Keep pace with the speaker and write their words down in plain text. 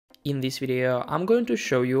In this video, I'm going to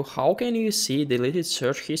show you how can you see deleted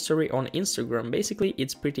search history on Instagram. Basically,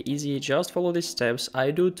 it's pretty easy, just follow the steps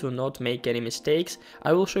I do to not make any mistakes.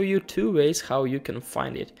 I will show you two ways how you can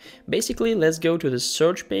find it. Basically, let's go to the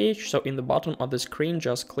search page, so in the bottom of the screen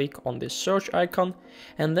just click on the search icon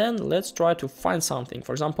and then let's try to find something,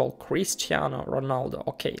 for example Cristiano Ronaldo.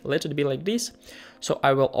 Okay, let it be like this. So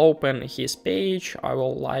I will open his page, I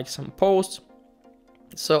will like some posts.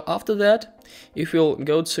 So after that, if we'll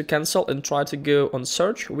go to cancel and try to go on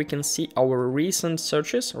search, we can see our recent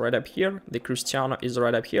searches right up here. The Cristiano is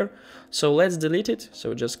right up here. So let's delete it.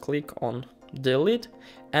 So just click on delete.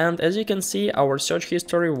 And as you can see, our search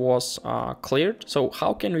history was cleared. So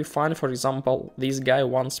how can we find, for example, this guy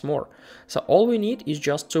once more? So all we need is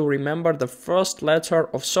just to remember the first letter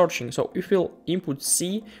of searching. So if we'll input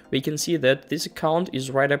C, we can see that this account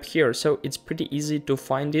is right up here. So it's pretty easy to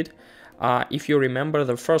find it. If you remember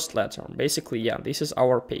the first letter. Basically, yeah, this is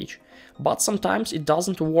our page. But sometimes it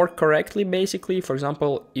doesn't work correctly, basically. For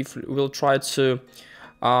example, if we'll try to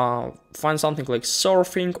find something like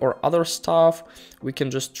surfing or other stuff, we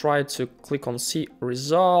can just try to click on see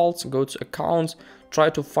results, go to accounts,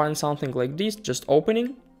 try to find something like this, just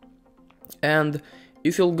opening. And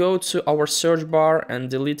if you'll go to our search bar and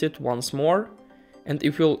delete it once more, and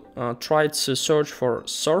if you'll try to search for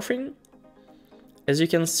surfing, as you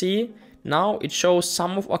can see, now it shows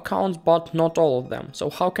some of accounts but not all of them.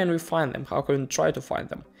 So how can we find them? How can we try to find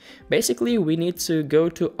them? Basically, we need to go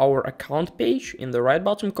to our account page. In the right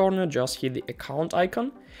bottom corner, just hit the account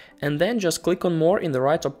icon and then just click on more in the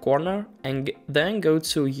right top corner and then go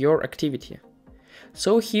to your activity.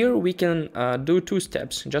 So here we can do two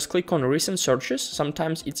steps. Just click on recent searches.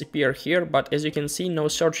 Sometimes it's appear here, but as you can see, no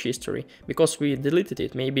search history because we deleted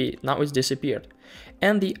it. Maybe now it's disappeared.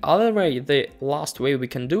 And the other way, the last way we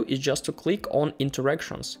can do is just to click on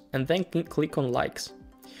interactions and then click on likes.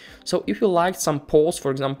 So if you liked some posts,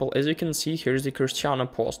 for example, as you can see, here's the Cristiano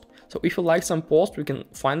post. So if you like some posts, we can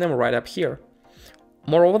find them right up here.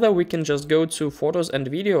 Moreover, we can just go to photos and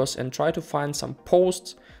videos and try to find some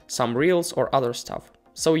posts, some reels or other stuff.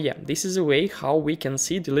 So yeah, this is a way how we can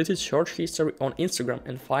see deleted search history on Instagram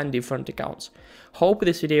and find different accounts. Hope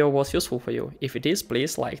this video was useful for you. If it is,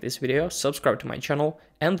 please like this video, subscribe to my channel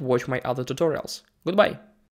and watch my other tutorials. Goodbye!